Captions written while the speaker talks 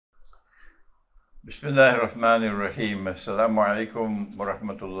Bismillahirrahmanirrahim. Assalamu alaikum wa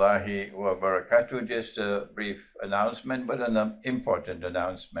rahmatullahi wa barakatuh. Just a brief announcement, but an important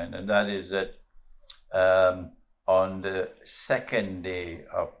announcement, and that is that on the second day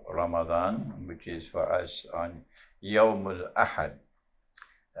of Ramadan, which is for us on Yawm al-Ahad,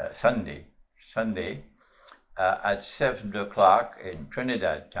 Sunday, at 7 o'clock in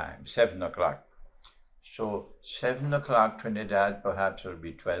Trinidad time, 7 o'clock. So 7 o'clock Trinidad, perhaps it'll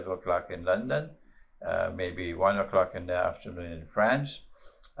be 12 o'clock in London, maybe 1 o'clock in the afternoon in France.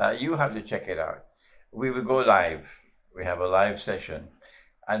 You have to check it out. We will go live. We have a live session,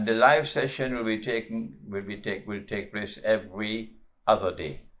 and the live session will take place every other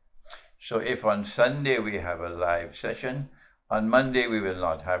day. So if on Sunday we have a live session, on Monday we will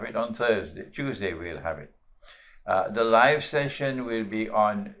not have it. On Tuesday we'll have it. The live session will be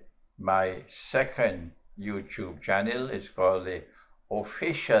on my second YouTube channel. It's called the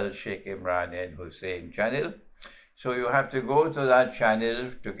official Sheikh Imran Hosein channel. So you have to go to that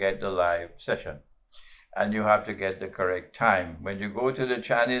channel to get the live session. And you have to get the correct time. When you go to the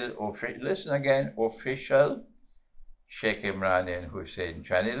channel, listen again, official Sheikh Imran Hosein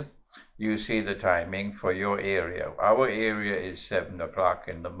channel, you see the timing for your area. Our area is 7 o'clock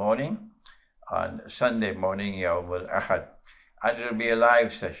in the morning on Sunday morning, Yawm al-Ahad, and it'll be a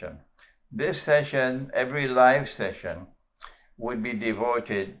live session. This session, every live session, would be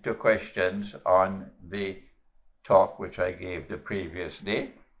devoted to questions on the talk which I gave the previous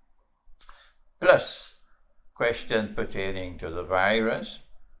day, plus questions pertaining to the virus,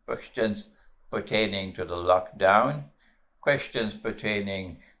 questions pertaining to the lockdown, questions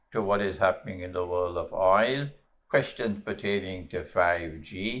pertaining to what is happening in the world of oil, questions pertaining to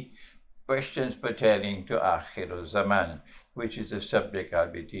 5G, questions pertaining to Akhir Zaman, which is a subject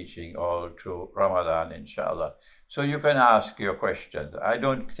I'll be teaching all through Ramadan, inshallah. So you can ask your questions. I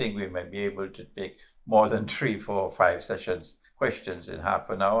don't think we may be able to take more than 3, 4, 5 questions in half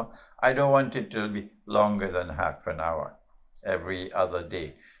an hour. I don't want it to be longer than half an hour every other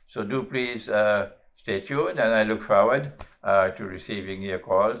day. So do please stay tuned, and I look forward to receiving your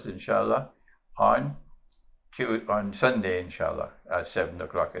calls, inshallah, on Sunday, inshallah, at 7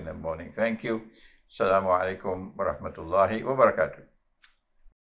 o'clock in the morning. Thank you. Assalamu alaikum wa rahmatullahi wa barakatuh.